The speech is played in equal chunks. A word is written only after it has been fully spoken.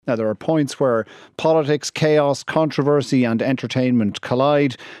Now, there are points where politics, chaos, controversy and entertainment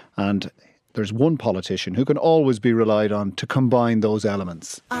collide, and there's one politician who can always be relied on to combine those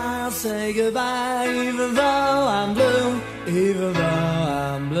elements. I'll say goodbye even though I'm blue, even though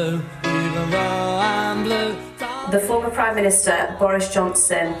I'm blue, even though I'm blue. The former Prime Minister, Boris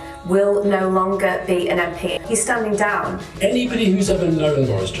Johnson, will no longer be an MP. He's standing down. Anybody who's ever known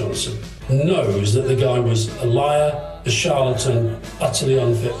Boris Johnson knows that the guy was a liar, a charlatan, utterly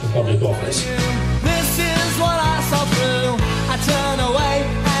unfit for public office. This is what I saw through. I turn away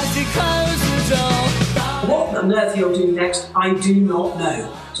as he closed the door. What on earth he'll do next, I do not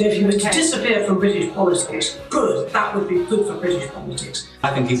know. So if he was to disappear from British politics, good, that would be good for British politics.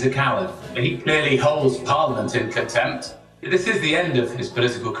 I think he's a coward. He clearly holds Parliament in contempt. This is the end of his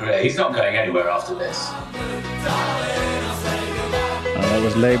political career. He's not going anywhere after this. That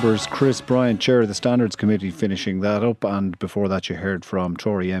was Labour's Chris Bryant, Chair of the Standards Committee, finishing that up. And before that you heard from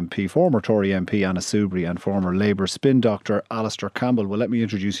former Tory MP Anna Soubry and former Labour spin doctor Alistair Campbell. Well, let me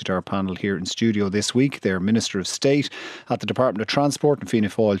introduce you to our panel here in studio this week. They're Minister of State at the Department of Transport and Fianna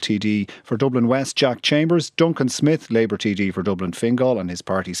Fáil TD for Dublin West, Jack Chambers; Duncan Smith, Labour TD for Dublin Fingal and his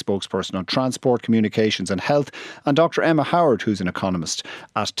party spokesperson on transport, communications and health; and Dr Emma Howard, who's an economist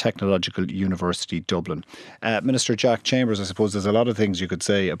at Technological University Dublin. Minister Jack Chambers, I suppose there's a lot of things you could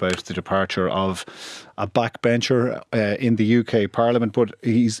say about the departure of a backbencher in the UK Parliament, but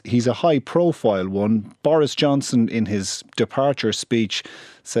he's a high profile one. Boris Johnson, in his departure speech,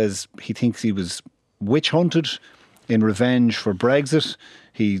 says he thinks he was witch hunted in revenge for Brexit.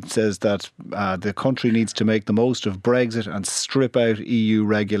 He says that the country needs to make the most of Brexit and strip out EU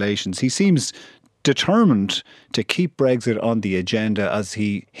regulations. He seems determined to keep Brexit on the agenda as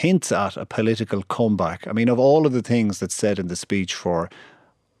he hints at a political comeback. I mean, of all of the things that's said in the speech for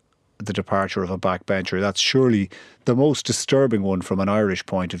the departure of a backbencher, that's surely the most disturbing one from an Irish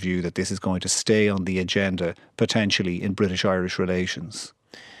point of view, that this is going to stay on the agenda potentially in British-Irish relations.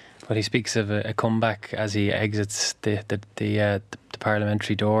 Well, he speaks of a comeback as he exits the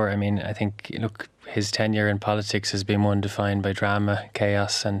parliamentary door. I mean, I think, look, his tenure in politics has been one defined by drama,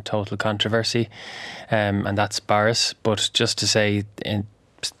 chaos and total controversy, and that's Boris. But just to say,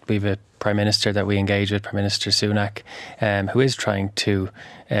 we've a Prime Minister that we engage with, Prime Minister Sunak, who is trying to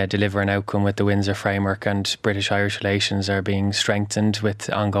deliver an outcome with the Windsor Framework, and British-Irish relations are being strengthened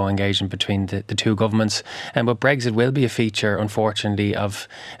with ongoing engagement between the two governments. But Brexit will be a feature, unfortunately, of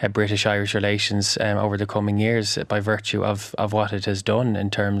British-Irish relations over the coming years by virtue of what it has done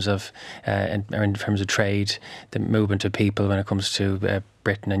in terms of trade, the movement of people when it comes to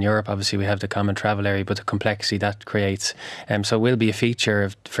Britain and Europe. Obviously we have the common travel area, but the complexity that creates so will be a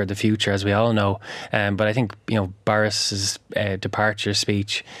feature for the future, as we all know. But I think, Boris's departure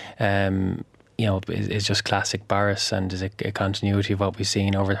speech is just classic Boris, and is a continuity of what we've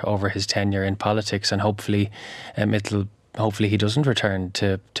seen over his tenure in politics, and hopefully he doesn't return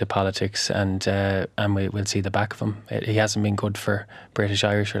to politics, and we'll see the back of him. He hasn't been good for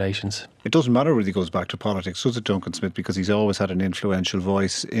British-Irish relations. It doesn't matter whether he goes back to politics, does it, Duncan Smith? Because he's always had an influential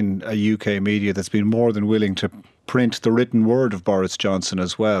voice in a UK media that's been more than willing to print the written word of Boris Johnson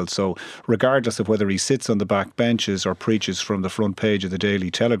as well. So regardless of whether he sits on the back benches or preaches from the front page of the Daily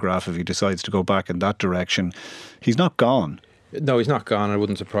Telegraph, if he decides to go back in that direction, he's not gone. No, he's not gone. It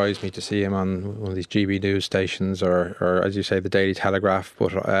wouldn't surprise me to see him on one of these GB news stations or as you say, the Daily Telegraph.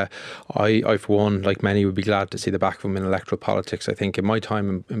 But I, for one, like many, would be glad to see the back of him in electoral politics. I think in my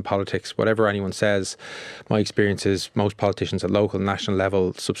time in politics, whatever anyone says, my experience is most politicians at local and national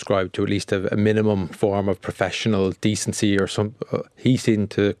level subscribe to at least a minimum form of professional decency or some. He seemed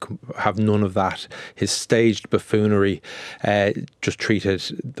to have none of that. His staged buffoonery just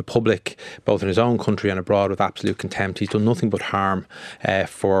treated the public, both in his own country and abroad, with absolute contempt. He's done nothing but harm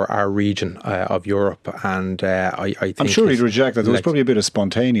for our region of Europe, and I think I'm sure he'd reject that. There was probably a bit of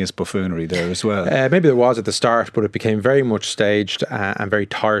spontaneous buffoonery there as well. Maybe there was at the start, but it became very much staged and very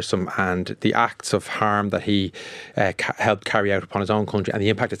tiresome, and the acts of harm that he helped carry out upon his own country and the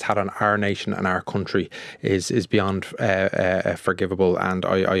impact it's had on our nation and our country is beyond forgivable. And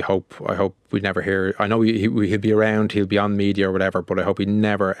I hope we never hear. I know he'll be around, he'll be on media or whatever, but I hope he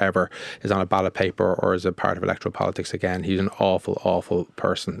never ever is on a ballot paper or is a part of electoral politics again. He's an awful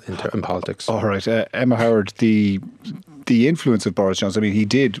person in politics. All right, Emma Howard, the influence of Boris Johnson. I mean, he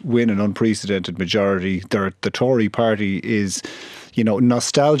did win an unprecedented majority. The Tory party is,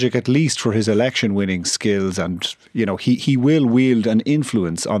 nostalgic at least for his election winning skills, and he will wield an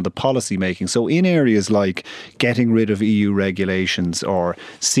influence on the policy making. So in areas like getting rid of EU regulations or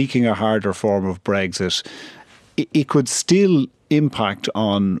seeking a harder form of Brexit, it could still impact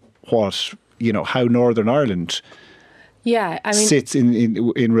on how Northern Ireland sits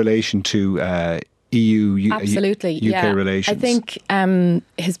in relation to EU, absolutely, UK relations. I think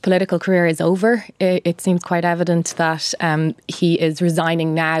his political career is over. It seems quite evident that he is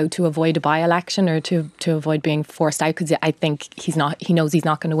resigning now to avoid a by-election or to avoid being forced out, because I think he knows he's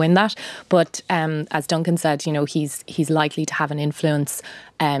not going to win that. But as Duncan said, he's likely to have an influence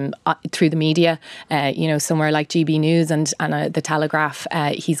through the media, somewhere like GB News and the Telegraph.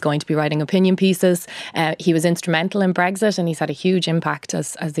 He's going to be writing opinion pieces. He was instrumental in Brexit, and he's had a huge impact,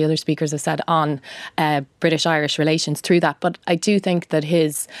 as the other speakers have said, on British-Irish relations through that. But I do think that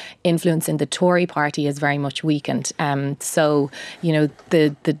his influence in the Tory party is very much weakened. So,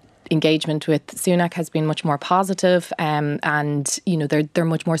 the engagement with Sunak has been much more positive, and they're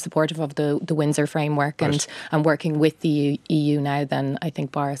much more supportive of the Windsor framework and working with the EU now than I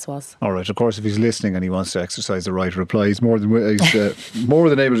think Boris was. All right. Of course, if he's listening and he wants to exercise the right to reply, he's more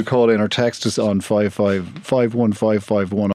than able to call in or text us on 51551.